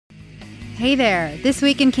Hey there! This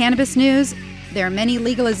week in cannabis news, there are many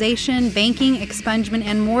legalization, banking, expungement,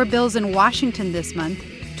 and more bills in Washington this month.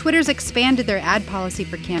 Twitter's expanded their ad policy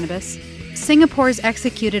for cannabis. Singapore's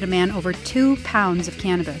executed a man over 2 pounds of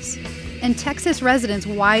cannabis. And Texas residents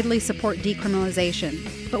widely support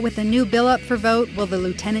decriminalization. But with the new bill up for vote, will the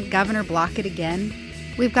lieutenant governor block it again?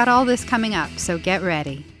 We've got all this coming up, so get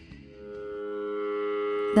ready.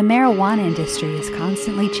 The marijuana industry is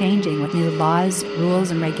constantly changing with new laws,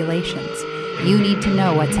 rules, and regulations. You need to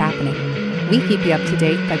know what's happening. We keep you up to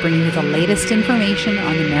date by bringing you the latest information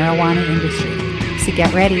on the marijuana industry. So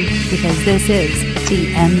get ready, because this is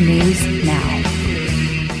the M News Now.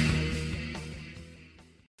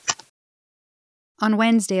 On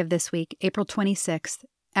Wednesday of this week, April 26th,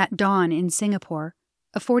 at dawn in Singapore,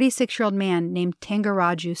 a 46-year-old man named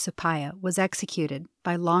Thangaraju Supaya was executed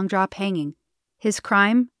by long drop hanging. His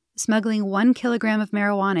crime? Smuggling 1 kilogram of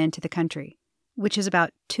marijuana into the country, which is about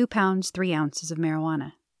 2 pounds, 3 ounces of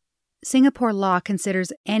marijuana. Singapore law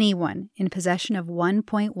considers anyone in possession of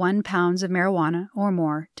 1.1 pounds of marijuana or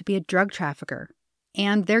more to be a drug trafficker,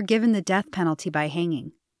 and they're given the death penalty by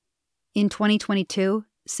hanging. In 2022,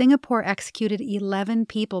 Singapore executed 11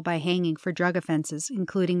 people by hanging for drug offenses,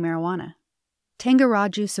 including marijuana.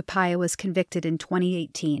 Thangaraju Supaya was convicted in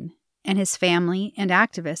 2018, and his family and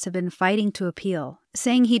activists have been fighting to appeal,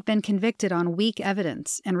 saying he'd been convicted on weak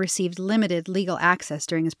evidence and received limited legal access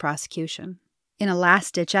during his prosecution. In a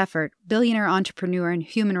last-ditch effort, billionaire entrepreneur and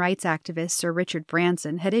human rights activist Sir Richard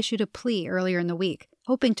Branson had issued a plea earlier in the week,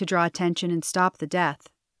 hoping to draw attention and stop the death.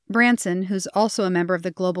 Branson, who's also a member of the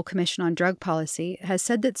Global Commission on Drug Policy, has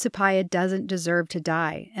said that Supaya doesn't deserve to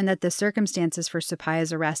die and that the circumstances for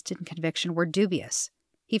Supaya's arrest and conviction were dubious.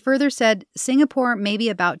 He further said Singapore may be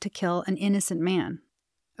about to kill an innocent man.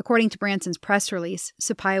 According to Branson's press release,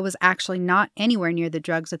 Supaya was actually not anywhere near the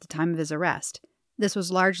drugs at the time of his arrest. This was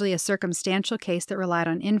largely a circumstantial case that relied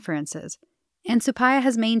on inferences, and Supaya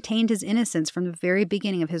has maintained his innocence from the very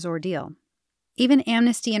beginning of his ordeal. Even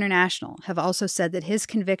Amnesty International have also said that his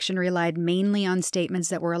conviction relied mainly on statements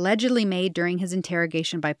that were allegedly made during his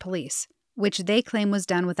interrogation by police, which they claim was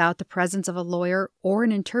done without the presence of a lawyer or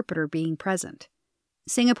an interpreter being present.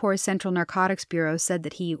 Singapore's Central Narcotics Bureau said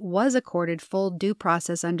that he was accorded full due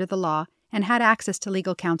process under the law and had access to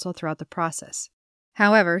legal counsel throughout the process.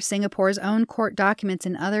 However, Singapore's own court documents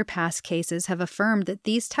in other past cases have affirmed that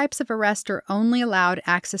these types of arrests are only allowed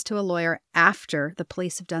access to a lawyer after the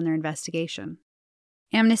police have done their investigation.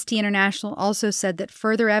 Amnesty International also said that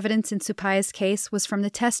further evidence in Supaya's case was from the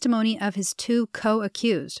testimony of his 2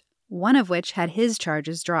 co-accused, one of which had his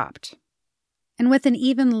charges dropped. And with an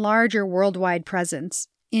even larger worldwide presence,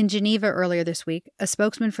 in Geneva earlier this week, a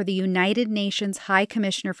spokesman for the United Nations High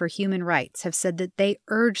Commissioner for Human Rights have said that they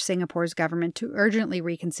urge Singapore's government to urgently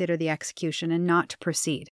reconsider the execution and not to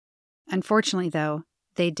proceed. Unfortunately, though,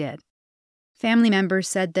 they did. Family members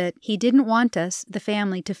said that he didn't want us, the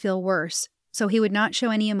family, to feel worse, so he would not show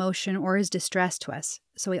any emotion or his distress to us,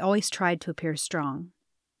 so he always tried to appear strong.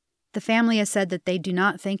 The family has said that they do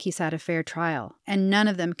not think he's had a fair trial, and none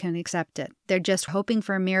of them can accept it. They're just hoping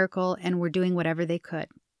for a miracle and were doing whatever they could.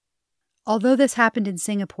 Although this happened in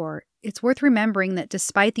Singapore, it's worth remembering that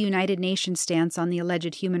despite the United Nations stance on the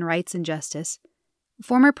alleged human rights injustice,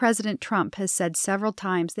 former President Trump has said several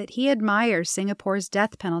times that he admires Singapore's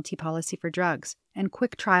death penalty policy for drugs and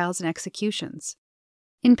quick trials and executions.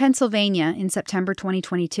 In Pennsylvania, in September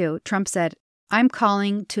 2022, Trump said, "I'm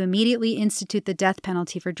calling to immediately institute the death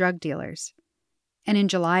penalty for drug dealers." And in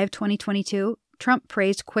July of 2022, Trump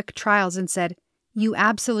praised quick trials and said, "You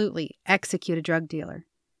absolutely execute a drug dealer."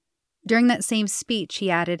 During that same speech, he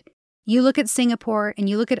added, "You look at Singapore and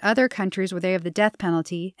you look at other countries where they have the death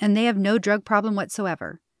penalty, and they have no drug problem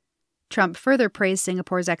whatsoever." Trump further praised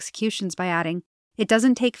Singapore's executions by adding, "It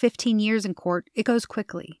doesn't take 15 years in court, it goes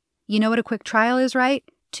quickly. You know what a quick trial is, right?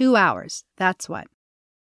 2 hours, that's what."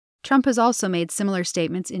 Trump has also made similar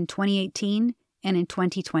statements in 2018 and in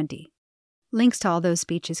 2020. Links to all those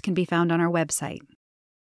speeches can be found on our website.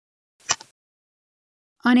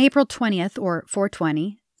 On April 20th, or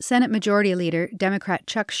 420, Senate Majority Leader Democrat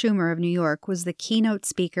Chuck Schumer of New York was the keynote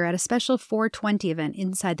speaker at a special 420 event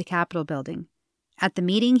inside the Capitol building. At the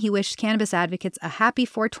meeting, he wished cannabis advocates a happy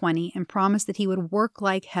 420 and promised that he would work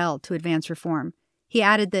like hell to advance reform. He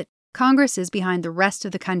added that Congress is behind the rest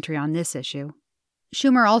of the country on this issue.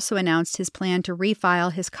 Schumer also announced his plan to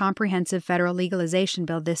refile his comprehensive federal legalization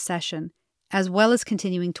bill this session, as well as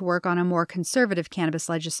continuing to work on a more conservative cannabis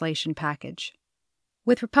legislation package.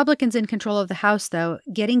 With Republicans in control of the House, though,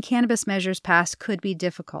 getting cannabis measures passed could be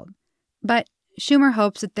difficult. But Schumer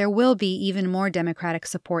hopes that there will be even more Democratic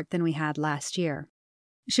support than we had last year.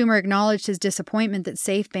 Schumer acknowledged his disappointment that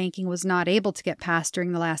safe banking was not able to get passed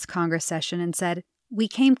during the last Congress session and said, "We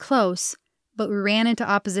came close, but we ran into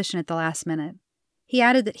opposition at the last minute." He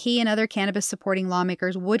added that he and other cannabis-supporting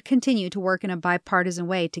lawmakers would continue to work in a bipartisan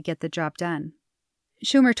way to get the job done.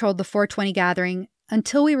 Schumer told the 420 gathering,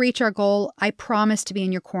 "Until we reach our goal, I promise to be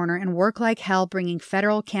in your corner and work like hell bringing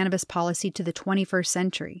federal cannabis policy to the 21st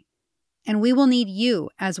century. And we will need you,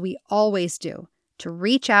 as we always do, to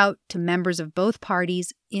reach out to members of both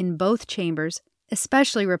parties in both chambers,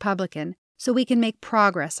 especially Republican, so we can make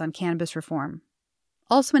progress on cannabis reform."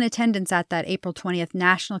 Also in attendance at that April 20th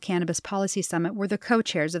National Cannabis Policy Summit were the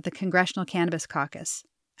co-chairs of the Congressional Cannabis Caucus,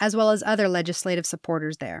 as well as other legislative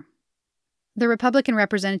supporters there. The Republican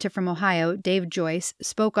representative from Ohio, Dave Joyce,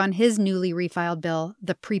 spoke on his newly refiled bill,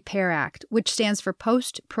 the PREPARE Act, which stands for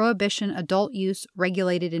Post-Prohibition Adult Use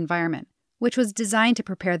Regulated Environment, which was designed to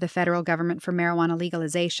prepare the federal government for marijuana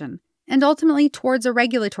legalization, and ultimately towards a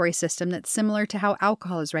regulatory system that's similar to how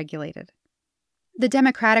alcohol is regulated. The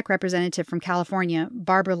Democratic representative from California,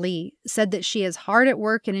 Barbara Lee, said that she is hard at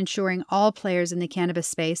work in ensuring all players in the cannabis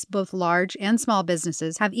space, both large and small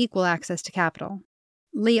businesses, have equal access to capital.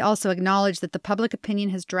 Lee also acknowledged that the public opinion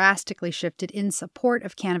has drastically shifted in support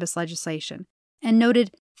of cannabis legislation, and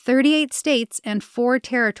noted 38 states and 4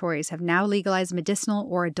 territories have now legalized medicinal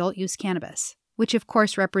or adult use cannabis, which of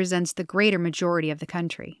course represents the greater majority of the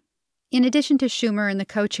country. In addition to Schumer and the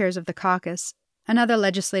co-chairs of the caucus, another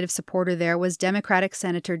legislative supporter there was Democratic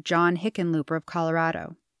Senator John Hickenlooper of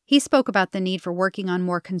Colorado. He spoke about the need for working on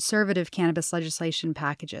more conservative cannabis legislation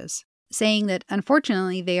packages, saying that,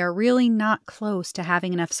 unfortunately, they are really not close to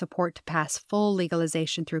having enough support to pass full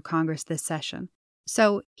legalization through Congress this session.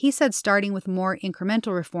 So, he said starting with more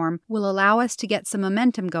incremental reform will allow us to get some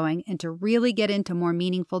momentum going and to really get into more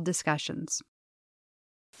meaningful discussions.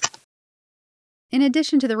 In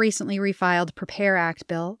addition to the recently refiled PREPARE Act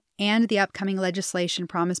bill and the upcoming legislation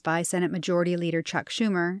promised by Senate Majority Leader Chuck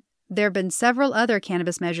Schumer, there have been several other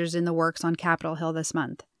cannabis measures in the works on Capitol Hill this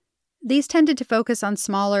month. These tended to focus on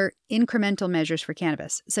smaller, incremental measures for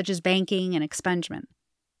cannabis, such as banking and expungement.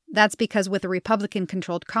 That's because with a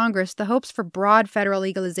Republican-controlled Congress, the hopes for broad federal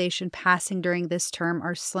legalization passing during this term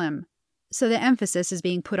are slim, so the emphasis is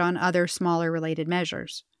being put on other smaller related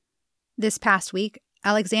measures. This past week,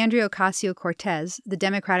 Alexandria Ocasio-Cortez, the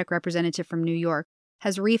Democratic representative from New York,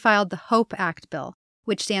 has refiled the HOPE Act bill,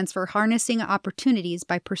 which stands for Harnessing Opportunities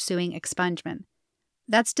by Pursuing Expungement.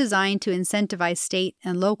 That's designed to incentivize state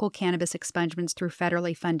and local cannabis expungements through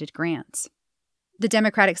federally funded grants. The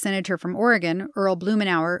Democratic senator from Oregon, Earl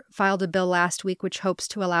Blumenauer, filed a bill last week which hopes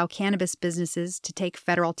to allow cannabis businesses to take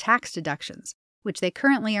federal tax deductions, which they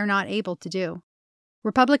currently are not able to do.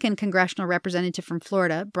 Republican congressional representative from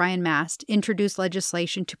Florida, Brian Mast, introduced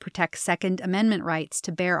legislation to protect Second Amendment rights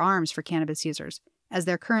to bear arms for cannabis users, as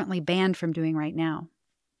they're currently banned from doing right now.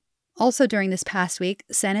 Also during this past week,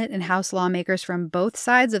 Senate and House lawmakers from both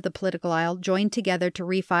sides of the political aisle joined together to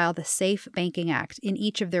refile the SAFE Banking Act in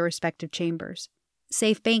each of their respective chambers.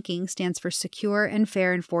 SAFE Banking stands for Secure and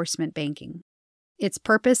Fair Enforcement Banking. Its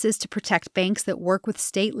purpose is to protect banks that work with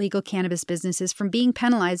state legal cannabis businesses from being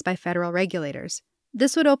penalized by federal regulators.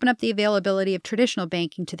 This would open up the availability of traditional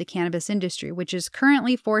banking to the cannabis industry, which is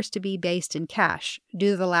currently forced to be based in cash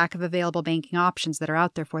due to the lack of available banking options that are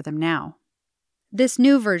out there for them now. This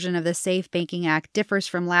new version of the SAFE Banking Act differs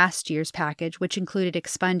from last year's package, which included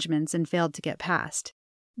expungements and failed to get passed.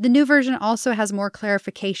 The new version also has more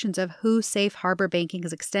clarifications of who safe harbor banking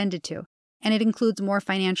is extended to, and it includes more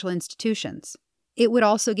financial institutions. It would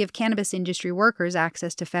also give cannabis industry workers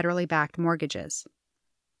access to federally backed mortgages.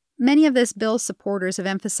 Many of this bill's supporters have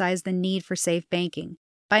emphasized the need for safe banking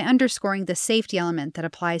by underscoring the safety element that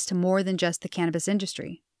applies to more than just the cannabis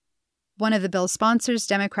industry. One of the bill's sponsors,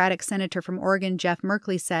 Democratic Senator from Oregon Jeff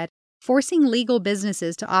Merkley, said, "Forcing legal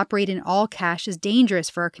businesses to operate in all cash is dangerous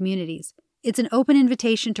for our communities. It's an open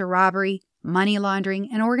invitation to robbery, money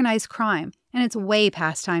laundering, and organized crime, and it's way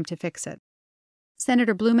past time to fix it."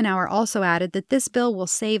 Senator Blumenauer also added that this bill will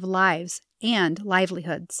save lives and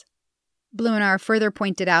livelihoods. Blumenauer further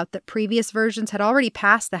pointed out that previous versions had already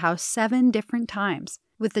passed the House 7 different times,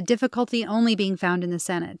 with the difficulty only being found in the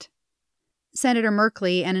Senate. Senator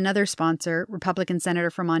Merkley and another sponsor, Republican Senator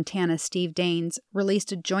from Montana Steve Daines,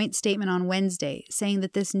 released a joint statement on Wednesday saying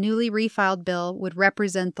that this newly refiled bill would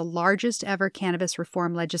represent the largest ever cannabis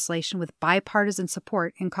reform legislation with bipartisan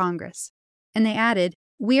support in Congress. And they added,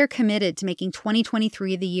 "We are committed to making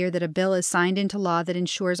 2023 the year that a bill is signed into law that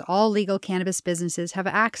ensures all legal cannabis businesses have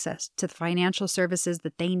access to the financial services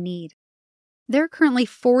that they need." There are currently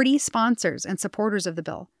 40 sponsors and supporters of the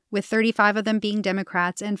bill, with 35 of them being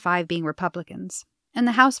Democrats and 5 being Republicans. and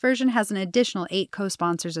the House version has an additional 8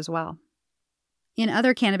 co-sponsors as well. In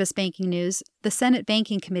other cannabis banking news, the Senate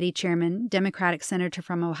Banking Committee chairman, Democratic Senator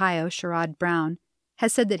from Ohio, Sherrod Brown,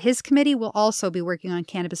 has said that his committee will also be working on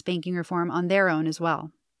cannabis banking reform on their own as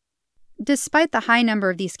well. Despite the high number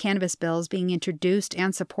of these cannabis bills being introduced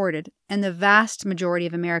and supported, and the vast majority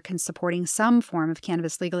of Americans supporting some form of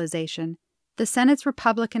cannabis legalization, the Senate's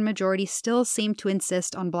Republican majority still seem to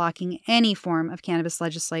insist on blocking any form of cannabis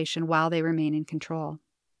legislation while they remain in control.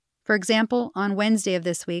 For example, on Wednesday of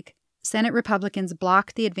this week, Senate Republicans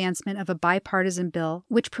blocked the advancement of a bipartisan bill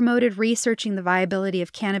which promoted researching the viability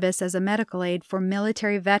of cannabis as a medical aid for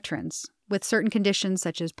military veterans with certain conditions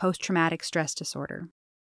such as post-traumatic stress disorder.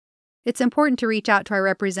 It's important to reach out to our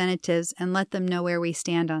representatives and let them know where we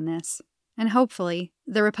stand on this. And hopefully,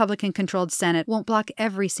 the Republican-controlled Senate won't block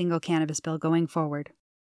every single cannabis bill going forward.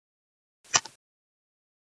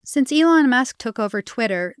 Since Elon Musk took over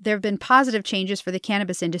Twitter, there have been positive changes for the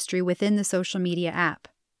cannabis industry within the social media app.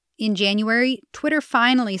 In January, Twitter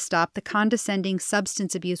finally stopped the condescending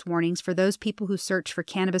substance abuse warnings for those people who search for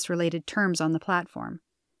cannabis-related terms on the platform.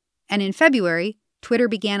 And in February, Twitter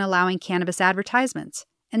began allowing cannabis advertisements,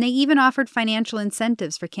 and they even offered financial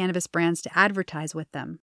incentives for cannabis brands to advertise with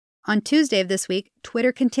them. On Tuesday of this week,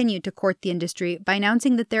 Twitter continued to court the industry by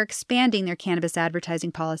announcing that they're expanding their cannabis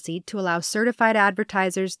advertising policy to allow certified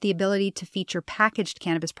advertisers the ability to feature packaged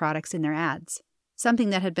cannabis products in their ads,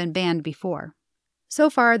 something that had been banned before. So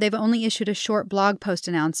far, they've only issued a short blog post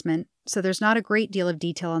announcement, so there's not a great deal of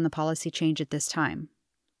detail on the policy change at this time.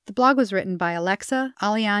 The blog was written by Alexa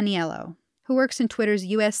Alianiello, who works in Twitter's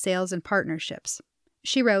U.S. sales and partnerships.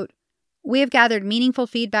 She wrote, "We have gathered meaningful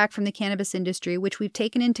feedback from the cannabis industry, which we've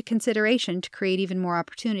taken into consideration to create even more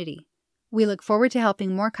opportunity. We look forward to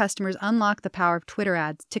helping more customers unlock the power of Twitter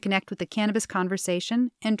ads to connect with the cannabis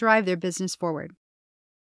conversation and drive their business forward."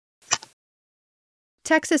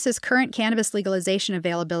 Texas's current cannabis legalization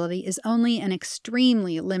availability is only an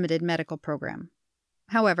extremely limited medical program.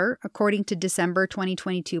 However, according to December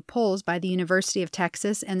 2022 polls by the University of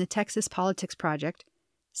Texas and the Texas Politics Project,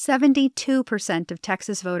 72% of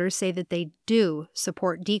Texas voters say that they do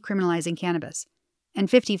support decriminalizing cannabis, and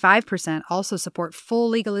 55% also support full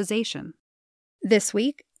legalization. This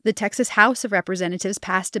week, the Texas House of Representatives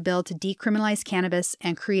passed a bill to decriminalize cannabis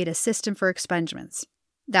and create a system for expungements.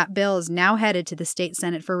 That bill is now headed to the state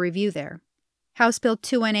Senate for review there. House Bill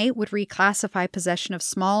 218 would reclassify possession of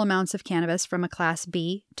small amounts of cannabis from a Class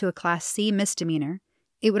B to a Class C misdemeanor.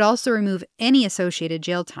 It would also remove any associated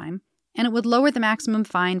jail time, and it would lower the maximum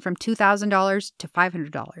fine from $2,000 to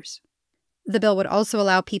 $500. The bill would also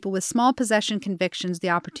allow people with small possession convictions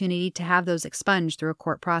the opportunity to have those expunged through a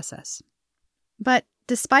court process. But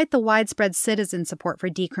despite the widespread citizen support for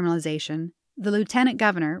decriminalization, the Lieutenant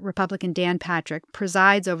Governor, Republican Dan Patrick,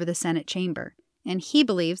 presides over the Senate chamber, and he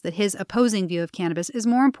believes that his opposing view of cannabis is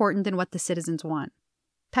more important than what the citizens want.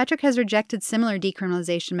 Patrick has rejected similar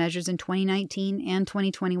decriminalization measures in 2019 and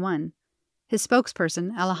 2021. His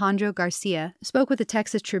spokesperson, Alejandro Garcia, spoke with the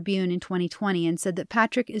Texas Tribune in 2020 and said that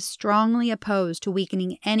Patrick is strongly opposed to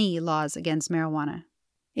weakening any laws against marijuana.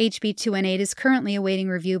 HB 218 is currently awaiting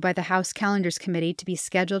review by the House Calendars Committee to be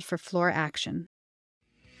scheduled for floor action.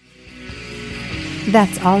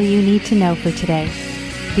 That's all you need to know for today.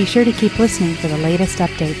 Be sure to keep listening for the latest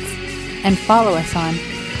updates and follow us on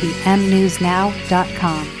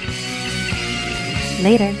themnewsnow.com.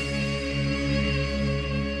 Later.